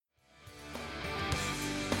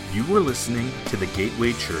You are listening to the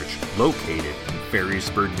Gateway Church located in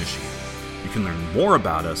Ferrysburg, Michigan. You can learn more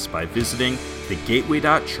about us by visiting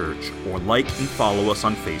thegateway.church or like and follow us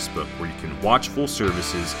on Facebook, where you can watch full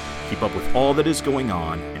services, keep up with all that is going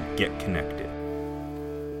on, and get connected.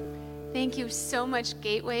 Thank you so much,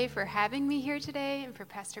 Gateway, for having me here today, and for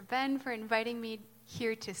Pastor Ben for inviting me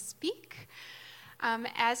here to speak.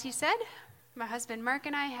 As he said, my husband Mark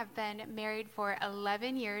and I have been married for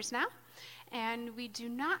 11 years now, and we do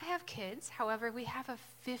not have kids. However, we have a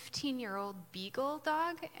 15-year-old beagle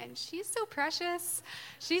dog, and she's so precious.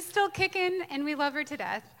 She's still kicking, and we love her to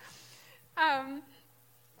death.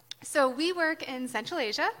 So we work in Central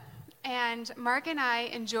Asia, and Mark and I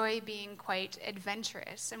enjoy being quite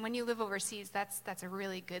adventurous. And when you live overseas, that's a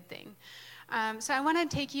really good thing. So I want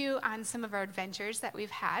to take you on some of our adventures that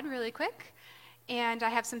we've had really quick. And I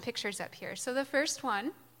have some pictures up here. So the first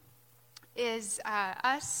one is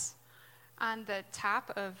us on the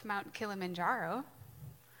top of Mount Kilimanjaro.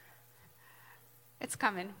 It's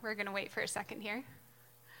coming. We're going to wait for a second here.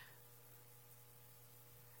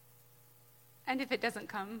 And if it doesn't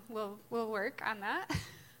come, we'll work on that.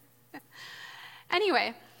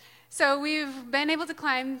 Anyway, so we've been able to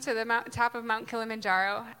climb to the top of Mount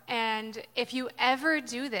Kilimanjaro, and if you ever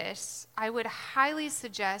do this, I would highly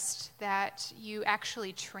suggest that you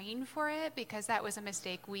actually train for it, because that was a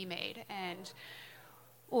mistake we made, and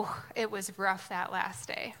it was rough that last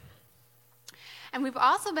day. And we've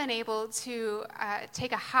also been able to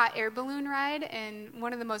take a hot air balloon ride in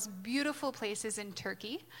one of the most beautiful places in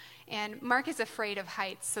Turkey, and Mark is afraid of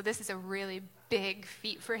heights, so this is a really big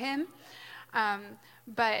feat for him.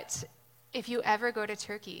 But if you ever go to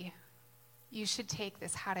Turkey, you should take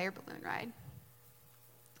this hot air balloon ride.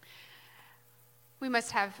 We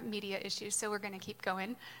must have media issues, so we're going to keep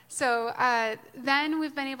going. So then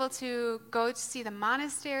we've been able to go to see the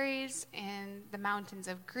monasteries in the mountains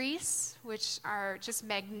of Greece, which are just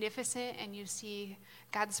magnificent, and you see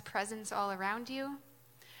God's presence all around you.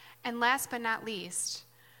 And last but not least,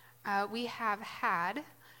 we have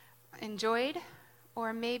enjoyed,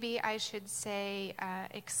 or maybe I should say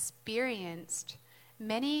experienced,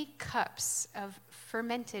 many cups of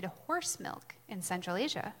fermented horse milk in Central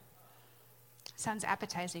Asia. Sounds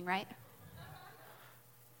appetizing, right?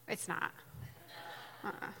 It's not.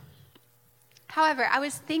 However, I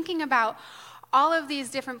was thinking about all of these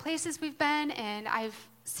different places we've been, and I've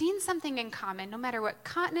seen something in common, no matter what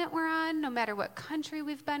continent we're on, no matter what country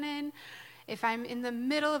we've been in. If I'm in the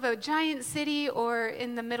middle of a giant city or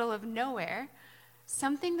in the middle of nowhere,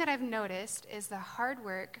 something that I've noticed is the hard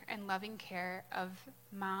work and loving care of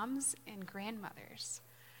moms and grandmothers.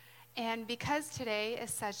 And because today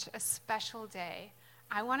is such a special day,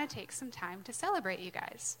 I want to take some time to celebrate you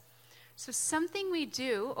guys. So something we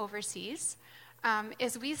do overseas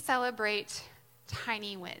is we celebrate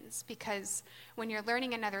tiny wins, because when you're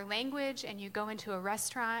learning another language and you go into a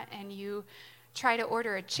restaurant and you try to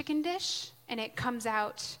order a chicken dish and it comes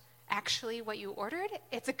out actually what you ordered,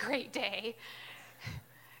 it's a great day.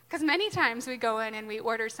 Because many times we go in and we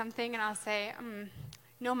order something and I'll say,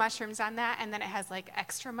 no mushrooms on that, and then it has like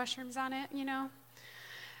extra mushrooms on it, you know?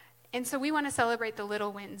 And so we want to celebrate the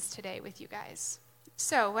little wins today with you guys.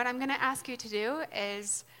 So what I'm going to ask you to do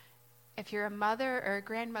is, if you're a mother or a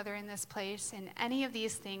grandmother in this place and any of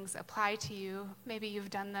these things apply to you, maybe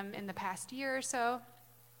you've done them in the past year or so,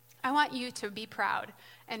 I want you to be proud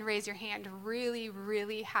and raise your hand really,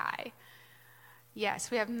 really high.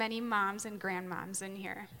 Yes, we have many moms and grandmoms in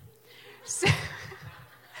here. So,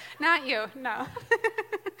 not you, no.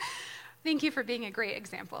 Thank you for being a great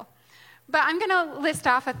example. But I'm going to list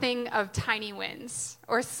off a thing of tiny wins,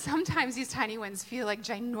 or sometimes these tiny wins feel like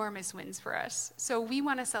ginormous wins for us. So we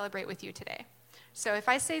want to celebrate with you today. So if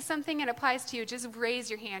I say something and it applies to you, just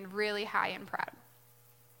raise your hand really high and proud.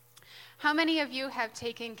 How many of you have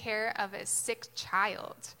taken care of a sick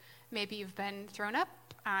child? Maybe you've been thrown up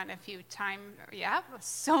on a few times. Yeah,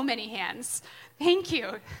 so many hands. Thank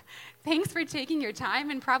you. Thanks for taking your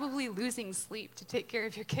time and probably losing sleep to take care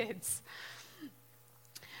of your kids.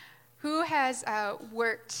 Who has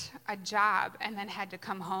worked a job and then had to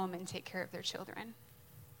come home and take care of their children?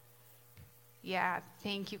 Yeah,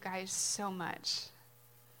 thank you guys so much.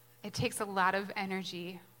 It takes a lot of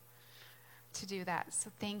energy to do that,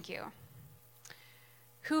 so thank you.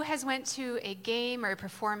 Who has went to a game or a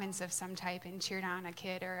performance of some type and cheered on a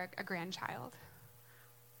kid or a grandchild?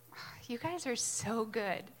 You guys are so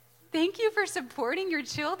good. Thank you for supporting your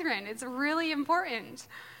children. It's really important.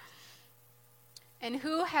 And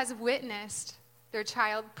who has witnessed their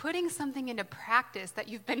child putting something into practice that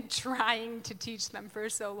you've been trying to teach them for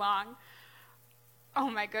so long? Oh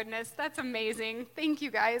my goodness, that's amazing. Thank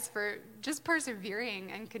you guys for just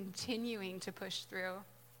persevering and continuing to push through.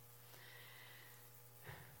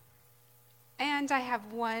 And I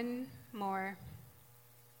have one more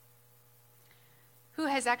who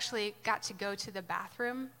has actually got to go to the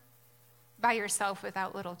bathroom by yourself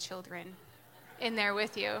without little children in there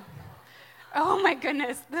with you. Oh my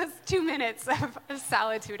goodness, those 2 minutes of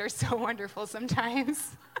solitude are so wonderful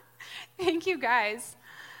sometimes. Thank you guys.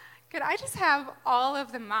 Could I just have all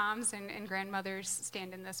of the moms and grandmothers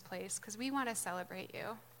stand in this place because we want to celebrate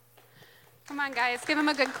you. Come on, guys, give them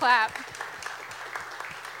a good clap.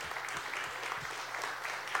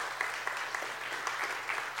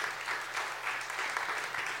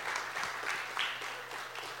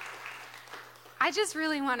 I just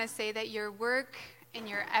really want to say that your work and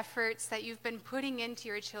your efforts that you've been putting into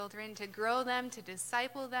your children to grow them, to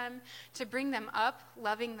disciple them, to bring them up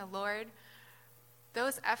loving the Lord,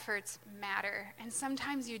 those efforts matter. And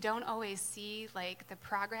sometimes you don't always see like the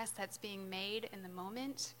progress that's being made in the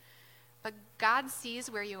moment, but God sees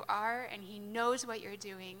where you are and he knows what you're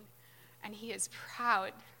doing, and he is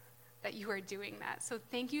proud that you are doing that. So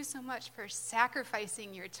thank you so much for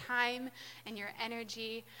sacrificing your time and your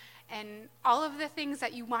energy and all of the things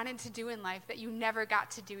that you wanted to do in life that you never got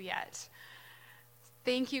to do yet.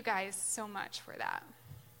 Thank you guys so much for that.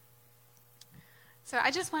 So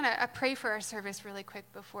I just want to pray for our service really quick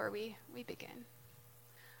before we begin.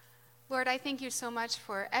 Lord, I thank you so much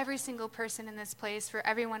for every single person in this place, for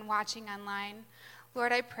everyone watching online.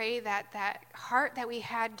 Lord, I pray that that heart that we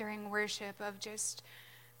had during worship of just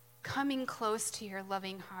coming close to your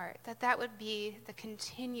loving heart, that would be the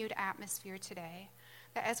continued atmosphere today.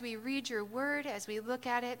 That as we read your word, as we look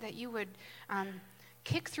at it, that you would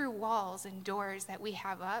kick through walls and doors that we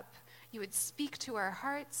have up. You would speak to our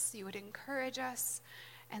hearts. You would encourage us.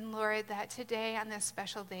 And Lord, that today on this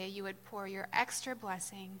special day, you would pour your extra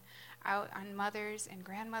blessing out on mothers and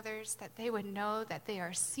grandmothers, that they would know that they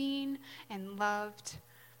are seen and loved,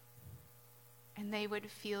 and they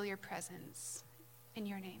would feel your presence. In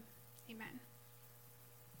your name, amen.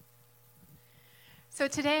 So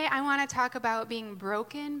today I want to talk about being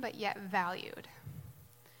broken but yet valued.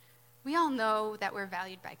 We all know that we're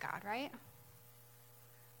valued by God, right?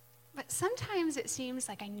 But sometimes it seems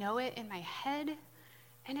like I know it in my head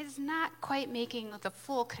and it's not quite making the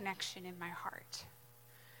full connection in my heart.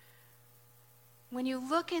 When you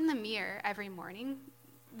look in the mirror every morning,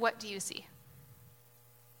 what do you see?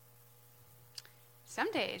 Some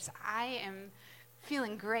days I am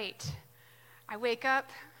feeling great. I wake up,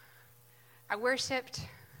 I worshiped,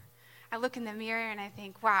 I look in the mirror and I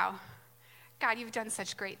think, wow, God, you've done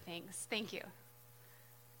such great things. Thank you.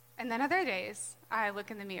 And then other days, I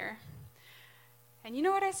look in the mirror and you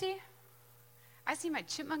know what I see? I see my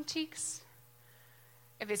chipmunk cheeks.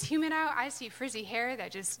 If it's humid out, I see frizzy hair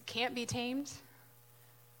that just can't be tamed.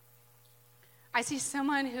 I see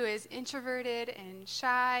someone who is introverted and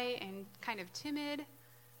shy and kind of timid.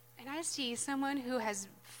 And I see someone who has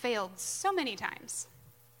failed so many times.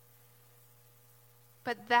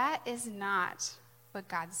 But that is not what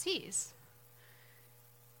God sees.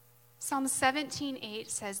 Psalm 17:8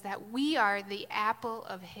 says that we are the apple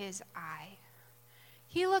of his eye.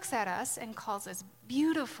 He looks at us and calls us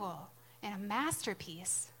beautiful and a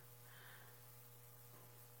masterpiece.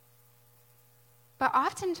 But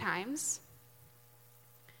oftentimes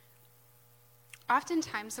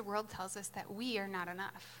the world tells us that we are not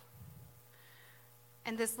enough.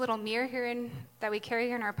 And this little mirror here that we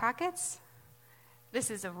carry in our pockets,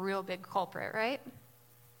 this is a real big culprit, right?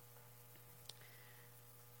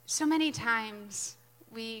 So many times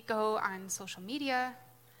we go on social media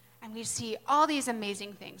and we see all these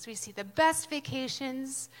amazing things. We see the best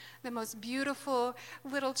vacations, the most beautiful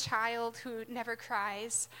little child who never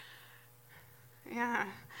cries. Yeah.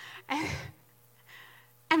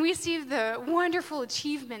 And we see the wonderful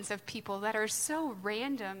achievements of people that are so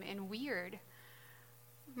random and weird.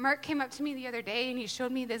 Mark came up to me the other day and he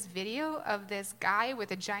showed me this video of this guy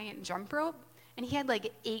with a giant jump rope, and he had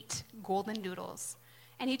like 8 golden doodles.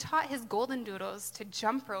 And he taught his golden doodles to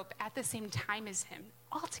jump rope at the same time as him,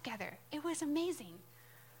 all together. It was amazing.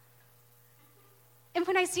 And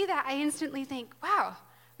when I see that, I instantly think, wow,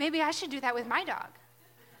 maybe I should do that with my dog.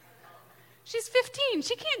 She's 15,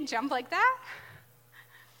 she can't jump like that.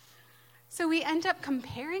 So we end up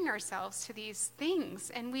comparing ourselves to these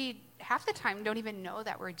things, and we half the time don't even know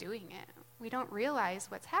that we're doing it. We don't realize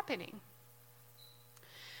what's happening.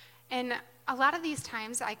 And a lot of these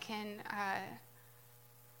times I can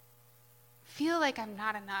feel like I'm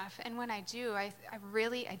not enough, and when I do, I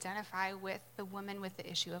really identify with the woman with the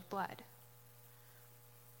issue of blood.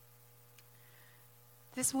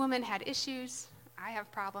 This woman had issues. I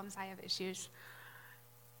have problems, I have issues.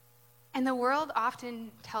 And the world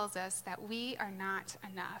often tells us that we are not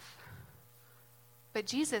enough. But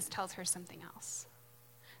Jesus tells her something else.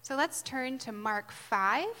 So let's turn to Mark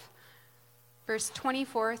 5, verse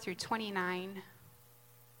 24 through 29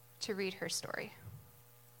 to read her story.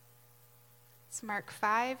 It's Mark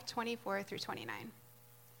 5, 24 through 29.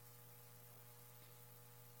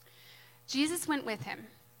 Jesus went with him,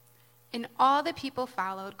 and all the people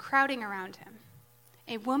followed, crowding around him.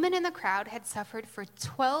 A woman in the crowd had suffered for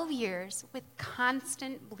 12 years with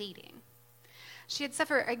constant bleeding. She had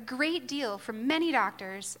suffered a great deal from many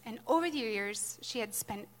doctors, and over the years, she had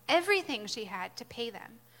spent everything she had to pay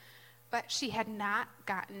them. But she had not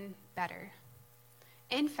gotten better.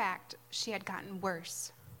 In fact, she had gotten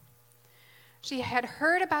worse. She had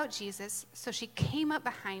heard about Jesus, so she came up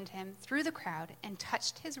behind him through the crowd and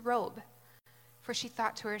touched his robe. For she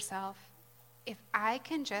thought to herself, if I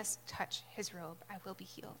can just touch his robe, I will be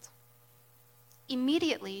healed.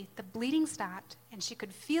 Immediately, the bleeding stopped, and she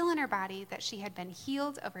could feel in her body that she had been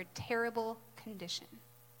healed of her terrible condition.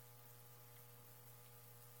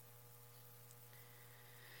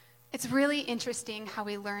 It's really interesting how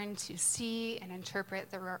we learn to see and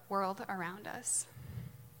interpret the world around us.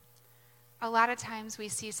 A lot of times we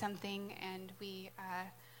see something and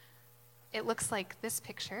it looks like this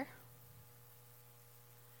picture.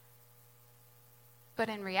 But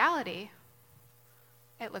in reality,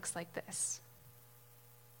 it looks like this.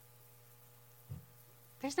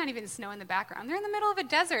 There's not even snow in the background. They're in the middle of a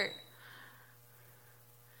desert.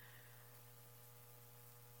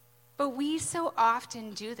 But we so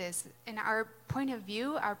often do this. In our point of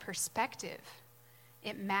view, our perspective,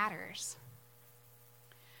 it matters.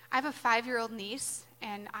 I have a 5-year-old niece,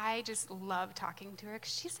 and I just love talking to her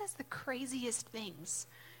because she says the craziest things,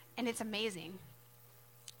 and it's amazing.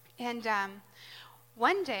 And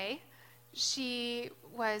one day, she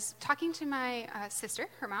was talking to my sister,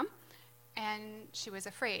 her mom, and she was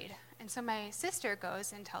afraid. And so my sister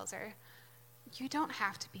goes and tells her, you don't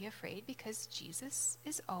have to be afraid because Jesus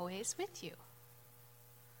is always with you.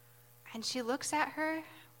 And she looks at her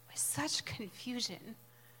with such confusion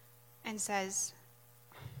and says,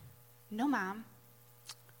 no, Mom,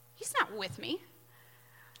 he's not with me.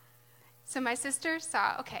 So my sister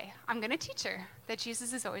saw, okay, I'm going to teach her that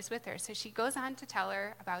Jesus is always with her. So she goes on to tell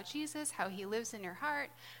her about Jesus, how he lives in your heart,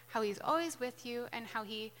 how he's always with you, and how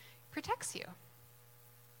he protects you.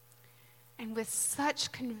 And with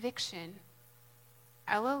such conviction,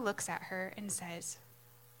 Ella looks at her and says,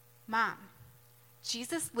 Mom,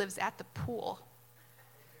 Jesus lives at the pool.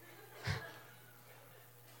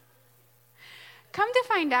 Come to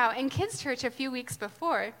find out, in kids' church a few weeks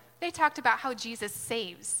before, they talked about how Jesus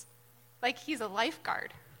saves, like he's a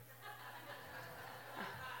lifeguard.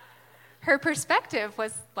 Her perspective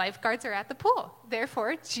was lifeguards are at the pool.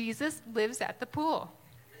 Therefore, Jesus lives at the pool.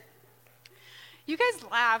 You guys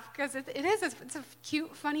laugh because it's a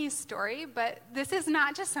cute, funny story, but this is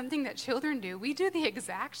not just something that children do. We do the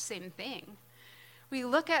exact same thing. We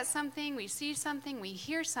look at something, we see something, we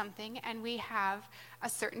hear something, and we have a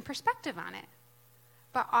certain perspective on it.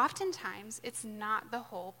 But oftentimes, it's not the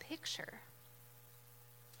whole picture.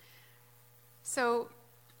 So,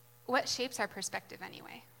 what shapes our perspective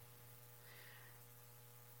anyway?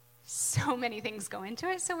 So many things go into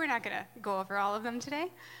it, so we're not going to go over all of them today.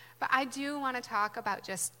 But I do want to talk about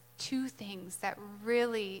just 2 things that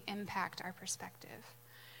really impact our perspective.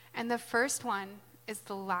 And the first one is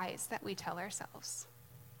the lies that we tell ourselves.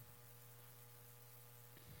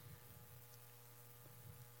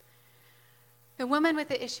 The woman with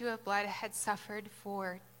the issue of blood had suffered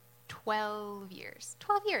for 12 years.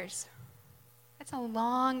 12 years. That's a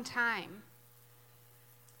long time.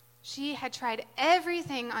 She had tried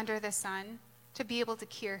everything under the sun to be able to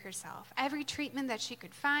cure herself. Every treatment that she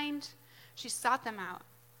could find, she sought them out.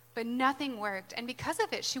 But nothing worked. And because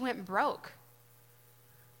of it, she went broke.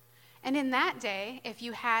 And in that day, if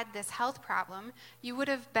you had this health problem, you would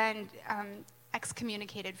have been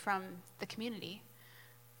excommunicated from the community.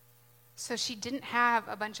 So she didn't have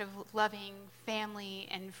a bunch of loving family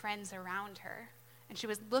and friends around her. And she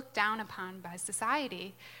was looked down upon by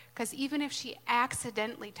society because even if she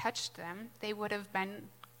accidentally touched them, they would have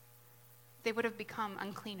become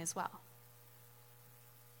unclean as well.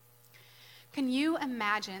 Can you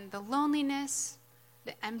imagine the loneliness,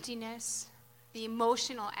 the emptiness, the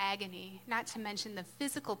emotional agony, not to mention the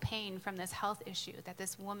physical pain from this health issue that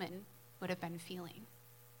this woman would have been feeling?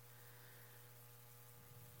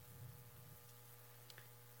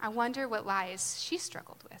 I wonder what lies she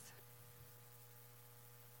struggled with.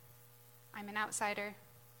 I'm an outsider.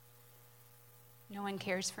 No one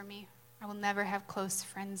cares for me. I will never have close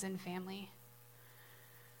friends and family.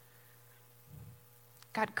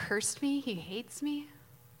 God cursed me. He hates me.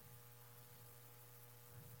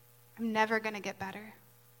 I'm never going to get better.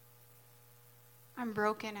 I'm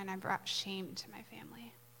broken and I brought shame to my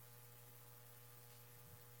family.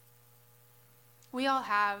 We all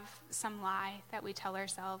have some lie that we tell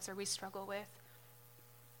ourselves or we struggle with.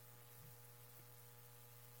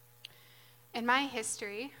 In my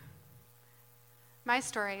history, my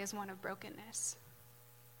story is one of brokenness.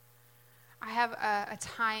 I have a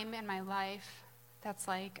time in my life that's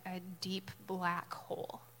like a deep black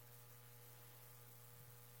hole.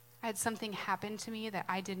 I had something happen to me that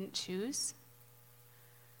I didn't choose.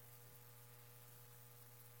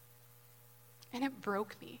 And it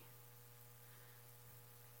broke me.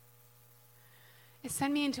 It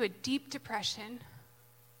sent me into a deep depression.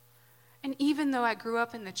 And even though I grew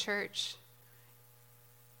up in the church,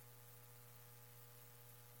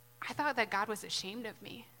 I thought that God was ashamed of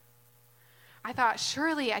me. I thought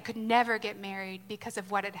surely I could never get married because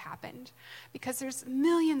of what had happened. Because there's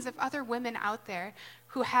millions of other women out there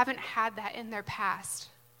who haven't had that in their past.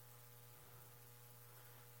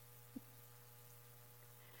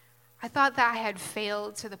 I thought that I had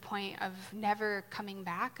failed to the point of never coming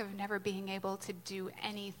back, of never being able to do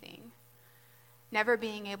anything, never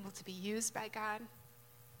being able to be used by God.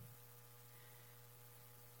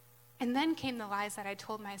 And then came the lies that I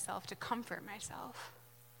told myself to comfort myself.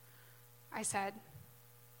 I said,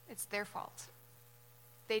 it's their fault.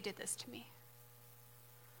 They did this to me.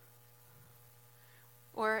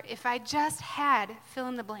 Or if I just had fill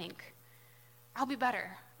in the blank, I'll be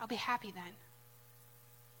better. I'll be happy then.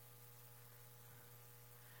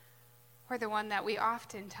 Or the one that we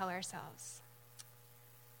often tell ourselves,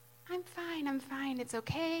 I'm fine, it's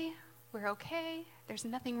okay, we're okay, there's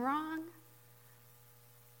nothing wrong.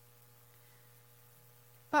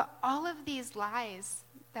 But all of these lies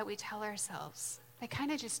that we tell ourselves, they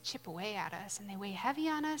kind of just chip away at us and they weigh heavy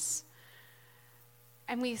on us.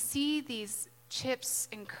 And we see these chips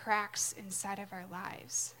and cracks inside of our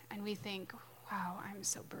lives and we think, wow, I'm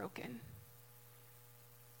so broken.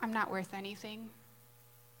 I'm not worth anything.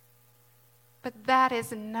 But that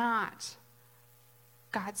is not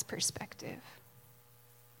God's perspective.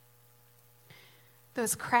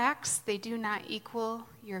 Those cracks, they do not equal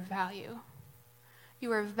your value.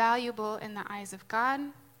 You are valuable in the eyes of God,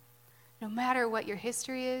 no matter what your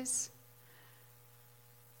history is.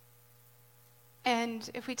 And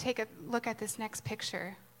if we take a look at this next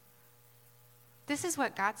picture, this is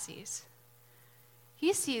what God sees.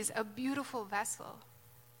 He sees a beautiful vessel.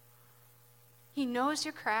 He knows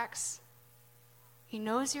your cracks. He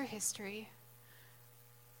knows your history.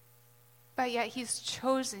 But yet he's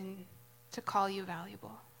chosen to call you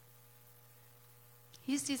valuable.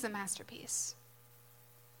 He sees a masterpiece.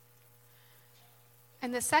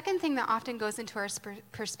 And the second thing that often goes into our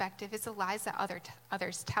perspective is the lies that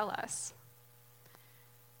others tell us.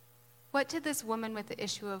 What did this woman with the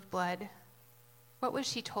issue of blood, what was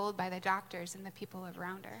she told by the doctors and the people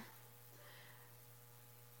around her?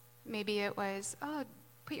 Maybe it was, oh,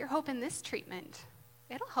 put your hope in this treatment.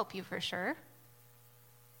 It'll help you for sure.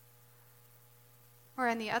 Or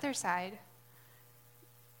on the other side,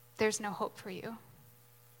 there's no hope for you.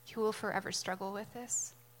 You will forever struggle with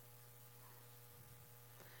this.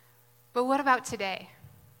 But what about today?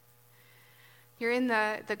 You're in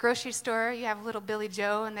the grocery store, you have little Billy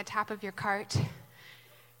Joe on the top of your cart.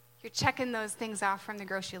 You're checking those things off from the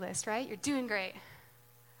grocery list, right? You're doing great.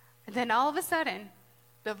 And then all of a sudden,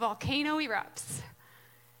 the volcano erupts.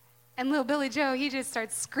 And little Billy Joe, he just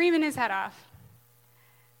starts screaming his head off.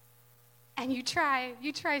 And you try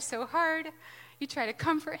so hard. You try to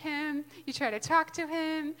comfort him. You try to talk to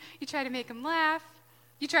him. You try to make him laugh.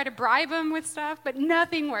 You try to bribe him with stuff, but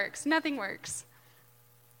nothing works.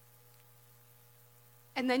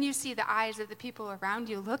 And then you see the eyes of the people around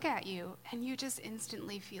you look at you, and you just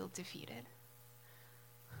instantly feel defeated.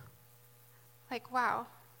 Like, wow,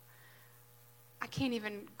 I can't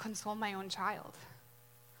even console my own child.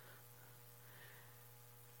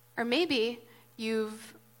 Or maybe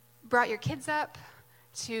you've brought your kids up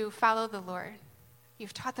to follow the Lord.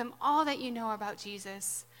 You've taught them all that you know about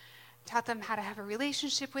Jesus, taught them how to have a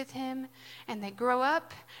relationship with him, and they grow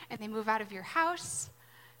up and they move out of your house.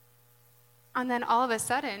 And then all of a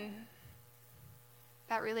sudden,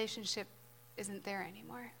 that relationship isn't there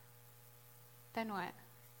anymore. Then what?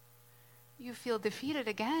 You feel defeated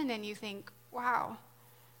again and you think, wow,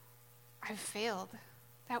 I've failed.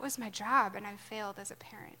 That was my job and I've failed as a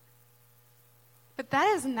parent. But that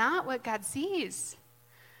is not what God sees.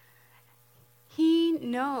 He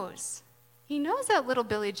knows. He knows that little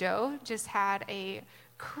Billy Joe just had a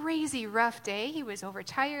crazy rough day. He was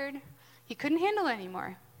overtired. He couldn't handle it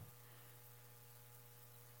anymore.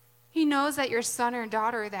 knows that your son or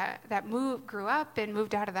daughter that grew up and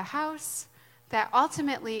moved out of the house, that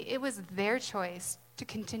ultimately it was their choice to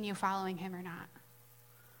continue following him or not.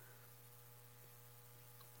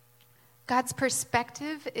 God's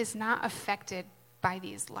perspective is not affected by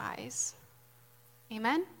these lies.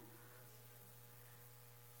 Amen?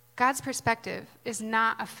 God's perspective is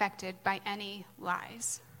not affected by any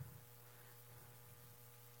lies.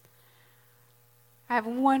 I have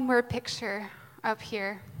one more picture up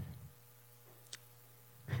here.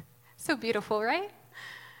 So beautiful, right?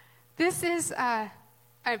 This is a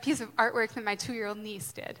piece of artwork that my 2-year-old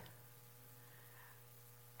niece did.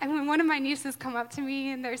 And when one of my nieces come up to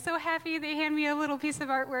me and they're so happy, they hand me a little piece of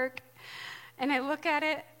artwork, and I look at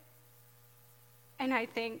it and I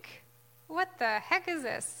think, what the heck is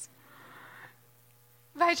this?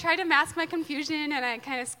 But I try to mask my confusion and I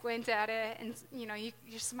kind of squint at it, and you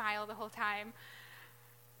smile the whole time.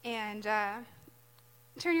 And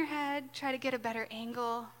turn your head, try to get a better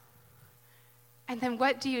angle. And then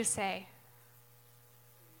what do you say?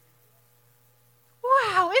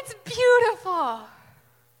 Wow, it's beautiful.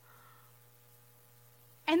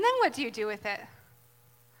 And then what do you do with it?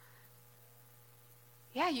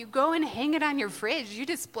 Yeah, you go and hang it on your fridge. You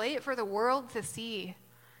display it for the world to see.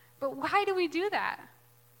 But why do we do that?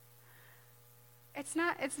 It's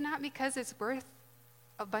not because it's worth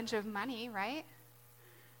a bunch of money, right?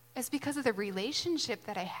 It's because of the relationship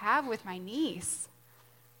that I have with my niece.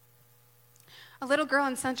 A little girl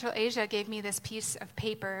in Central Asia gave me this piece of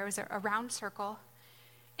paper. It was a round circle,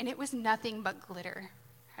 and it was nothing but glitter.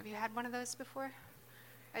 Have you had one of those before?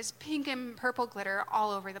 It was pink and purple glitter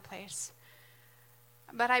all over the place.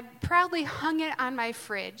 But I proudly hung it on my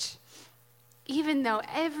fridge, even though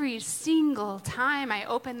every single time I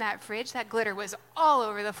opened that fridge, that glitter was all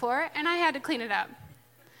over the floor, and I had to clean it up.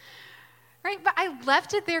 Right? But I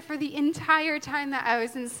left it there for the entire time that I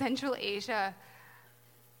was in Central Asia,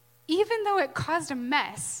 even though it caused a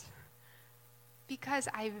mess, because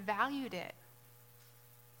I valued it,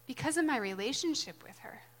 because of my relationship with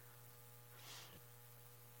her.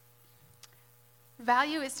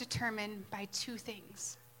 Value is determined by two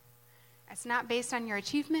things. It's not based on your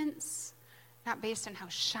achievements, not based on how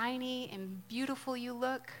shiny and beautiful you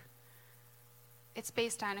look. It's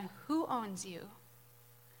based on who owns you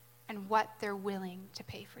and what they're willing to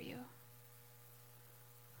pay for you.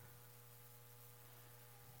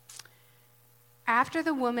 After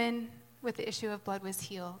the woman with the issue of blood was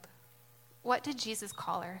healed, what did Jesus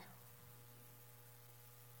call her?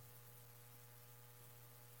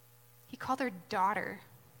 He called her daughter.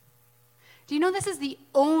 Do you know this is the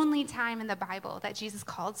only time in the Bible that Jesus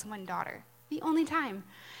called someone daughter? The only time.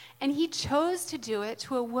 And he chose to do it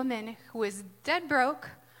to a woman who was dead broke,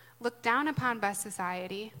 looked down upon by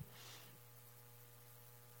society,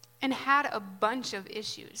 and had a bunch of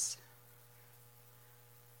issues.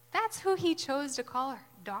 That's who he chose to call her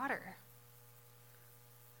daughter.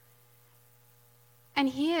 And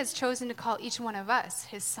he has chosen to call each one of us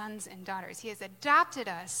his sons and daughters. He has adopted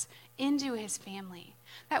us into his family.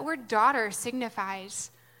 That word daughter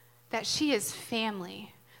signifies that she is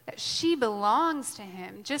family, that she belongs to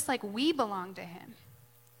him, just like we belong to him.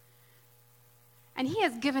 And he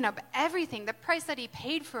has given up everything. The price that he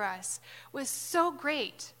paid for us was so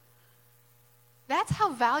great. That's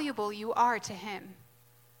how valuable you are to him,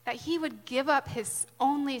 that he would give up his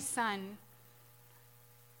only son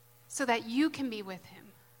so that you can be with him.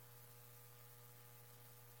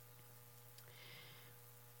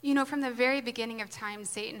 You know, from the very beginning of time,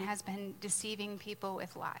 Satan has been deceiving people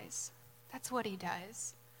with lies. That's what he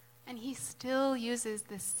does. And he still uses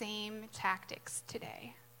the same tactics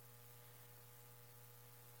today.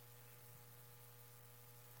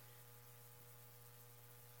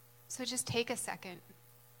 So just take a second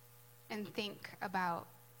and think about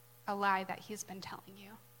a lie that he's been telling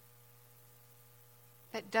you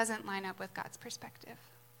that doesn't line up with God's perspective.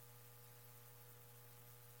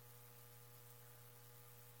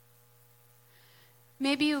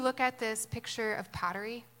 Maybe you look at this picture of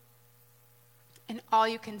pottery and all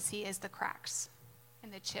you can see is the cracks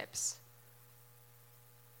and the chips.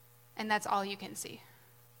 And that's all you can see.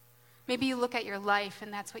 Maybe you look at your life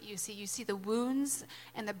and that's what you see. You see the wounds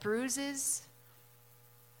and the bruises.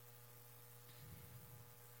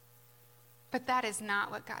 But that is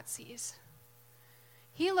not what God sees.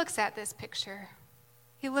 He looks at this picture.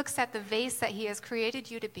 He looks at the vase that he has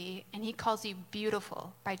created you to be, and he calls you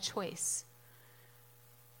beautiful by choice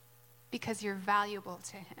because you're valuable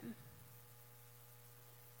to him.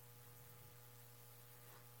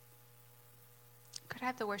 Could I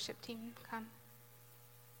have the worship team come?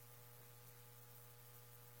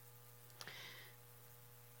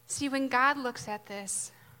 See, when God looks at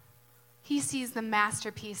this, He sees the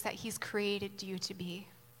masterpiece that he's created you to be.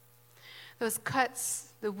 Those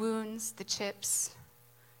cuts, the wounds, the chips,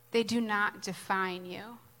 they do not define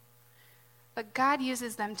you. But God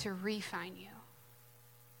uses them to refine you.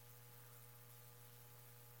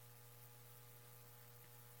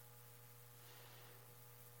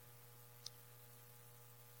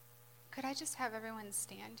 Could I just have everyone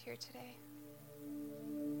stand here today?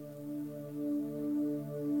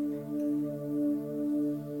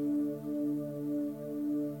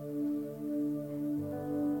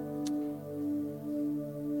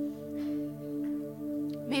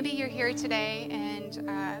 Maybe you're here today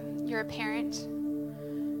and you're a parent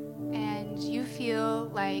and you feel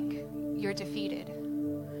like you're defeated.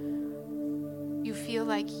 You feel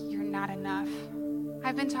like you're not enough.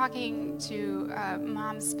 I've been talking to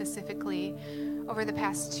moms specifically over the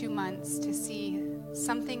past 2 months to see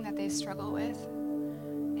something that they struggle with.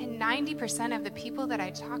 And 90% of the people that I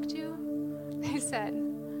talked to, they said,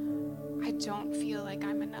 I don't feel like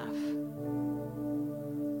I'm enough.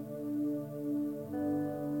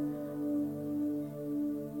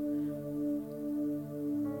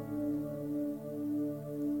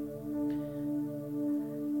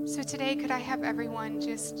 So today, could I have everyone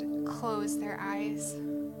just close their eyes?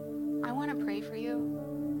 I want to pray for you.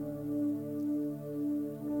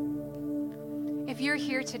 If you're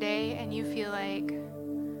here today and you feel like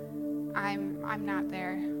I'm not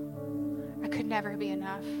there, I could never be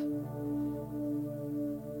enough.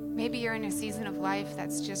 Maybe you're in a season of life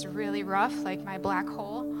that's just really rough, like my black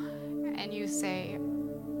hole, and you say,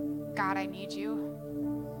 God, I need you.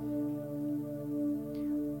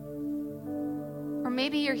 Or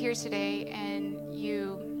maybe you're here today and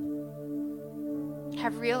you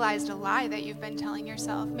have realized a lie that you've been telling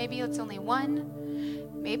yourself. Maybe it's only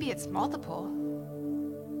one. Maybe it's multiple.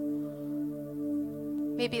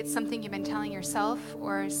 Maybe it's something you've been telling yourself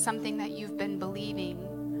or something that you've been believing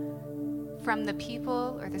from the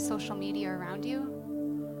people or the social media around you.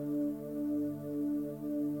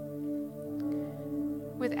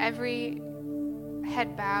 With every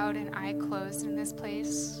head bowed and eye closed in this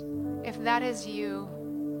place, if that is you,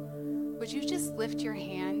 would you just lift your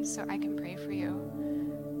hand so I can pray for you?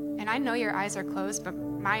 And I know your eyes are closed, but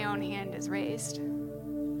my own hand is raised.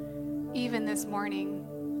 Even this morning,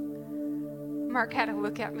 Mark had to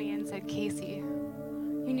look at me and said, Kaycee,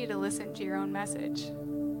 you need to listen to your own message.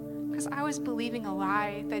 Because I was believing a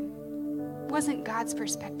lie that wasn't God's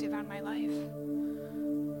perspective on my life.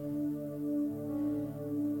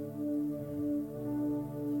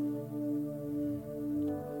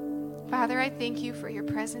 Father, I thank you for your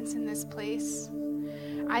presence in this place.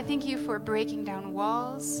 I thank you for breaking down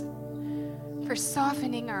walls, for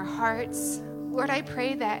softening our hearts. Lord, I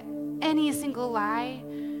pray that any single lie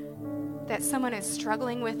that someone is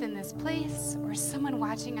struggling with in this place or someone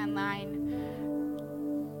watching online,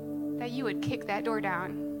 that you would kick that door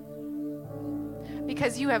down.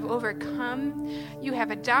 Because you have overcome, you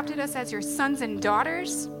have adopted us as your sons and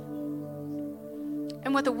daughters.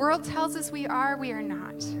 And what the world tells us we are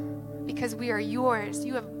not. Because we are yours.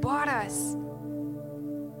 You have bought us.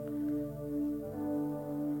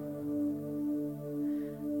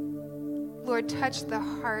 Lord, touch the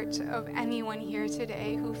heart of anyone here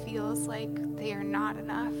today who feels like they are not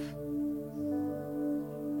enough.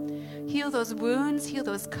 Heal those wounds, heal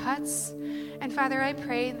those cuts. And Father, I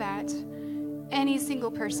pray that any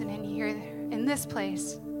single person in here, in this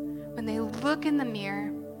place, when they look in the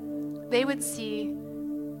mirror, they would see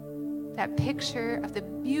that picture of the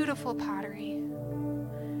beautiful pottery.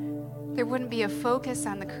 There wouldn't be a focus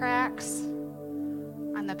on the cracks,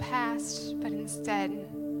 on the past, but instead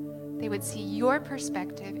they would see your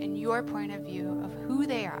perspective and your point of view of who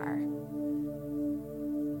they are.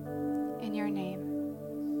 In your name,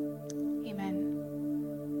 amen.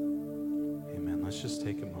 Amen. Let's just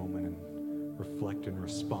take a moment and reflect and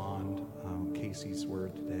respond on Kaycee's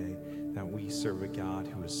word today, that we serve a God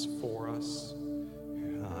who is for us.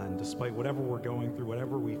 And despite whatever we're going through,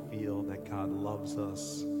 whatever we feel, that God loves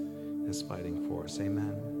us and is fighting for us.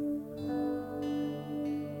 Amen.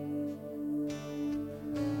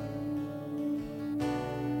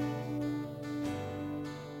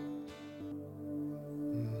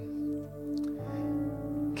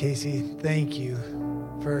 Kaycee, thank you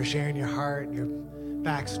for sharing your heart, your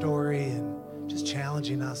backstory, and just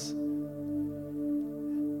challenging us.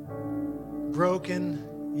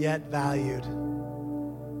 Broken, yet valued.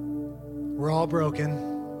 We're all broken.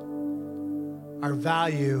 Our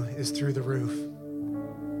value is through the roof.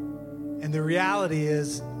 And the reality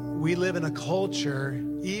is, we live in a culture,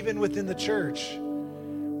 even within the church,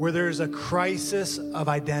 where there's a crisis of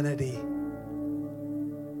identity.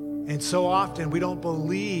 And so often we don't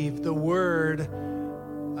believe the word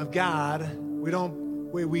of God. We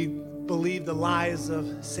believe the lies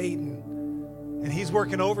of Satan. And he's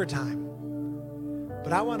working overtime.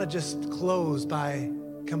 But I want to just close by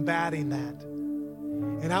combating that.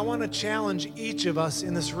 And I want to challenge each of us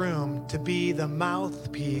in this room to be the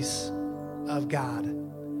mouthpiece of God.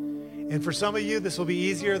 And for some of you, this will be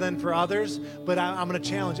easier than for others, but I'm going to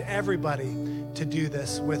challenge everybody to do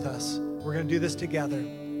this with us. We're going to do this together.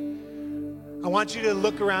 I want you to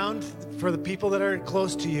look around for the people that are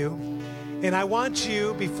close to you. And I want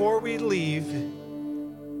you, before we leave,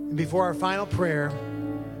 and before our final prayer,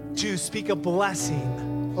 to speak a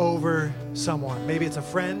blessing over someone. Maybe it's a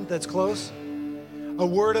friend that's close. A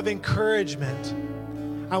word of encouragement.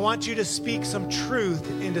 I want you to speak some truth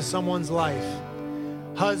into someone's life.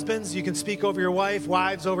 Husbands, you can speak over your wife.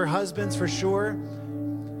 Wives over husbands for sure.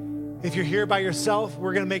 If you're here by yourself,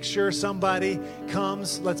 we're going to make sure somebody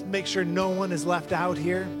comes. Let's make sure no one is left out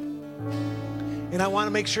here. And I want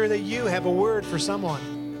to make sure that you have a word for someone.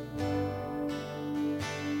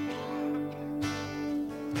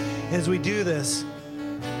 As we do this,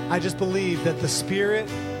 I just believe that the spirit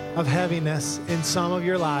of heaviness in some of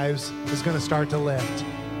your lives is going to start to lift.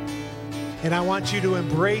 And I want you to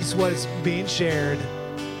embrace what is being shared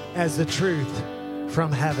as the truth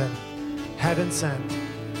from heaven sent.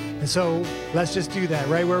 And so let's just do that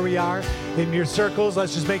right where we are. In your circles,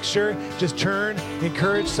 let's just make sure, just turn,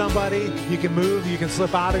 encourage somebody. You can move, you can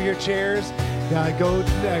slip out of your chairs, go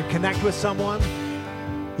connect with someone.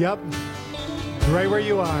 Yep, right where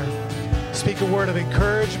you are. Speak a word of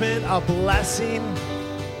encouragement, a blessing.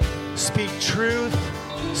 Speak truth.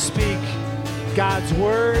 Speak God's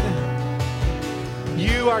word.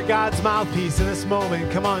 You are God's mouthpiece in this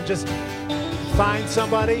moment. Come on, just find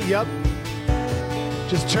somebody. Yep.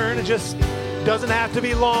 Just turn. It just doesn't have to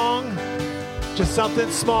be long. Just something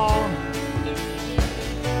small.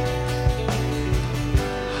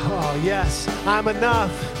 Oh, yes. I'm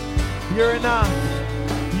enough. You're enough.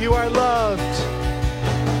 You are loved.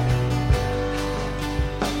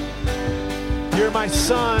 You're my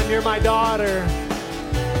son. You're my daughter.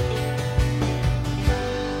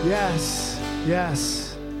 Yes,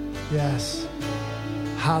 yes, yes.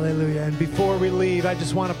 Hallelujah. And before we leave, I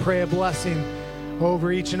just want to pray a blessing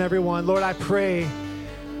over each and every one. Lord, I pray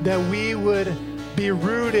that we would be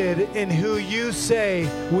rooted in who you say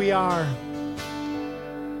we are.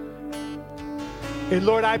 And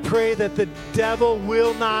Lord, I pray that the devil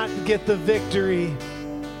will not get the victory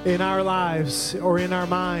in our lives or in our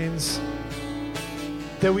minds.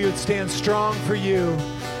 That we would stand strong for you.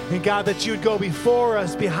 And God, that you would go before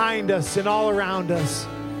us, behind us, and all around us.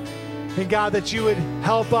 And God, that you would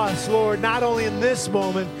help us, Lord, not only in this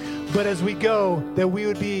moment, but as we go, that we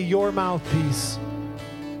would be your mouthpiece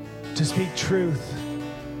to speak truth,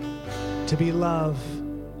 to be love,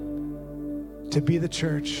 to be the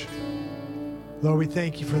church. Lord, we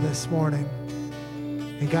thank you for this morning.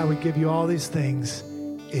 And God, we give you all these things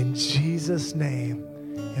in Jesus' name.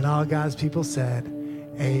 And all God's people said,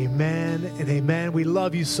 amen and amen. We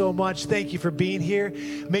love you so much. Thank you for being here.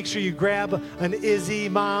 Make sure you grab an Izzy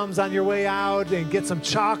Moms on your way out and get some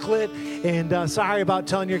chocolate. And sorry about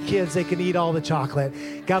telling your kids they can eat all the chocolate.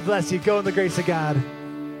 God bless you. Go in the grace of God.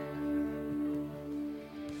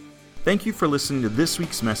 Thank you for listening to this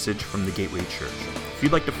week's message from the Gateway Church. If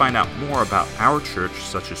you'd like to find out more about our church,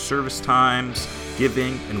 such as service times,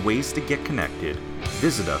 giving, and ways to get connected,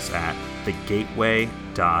 visit us at thegateway.church.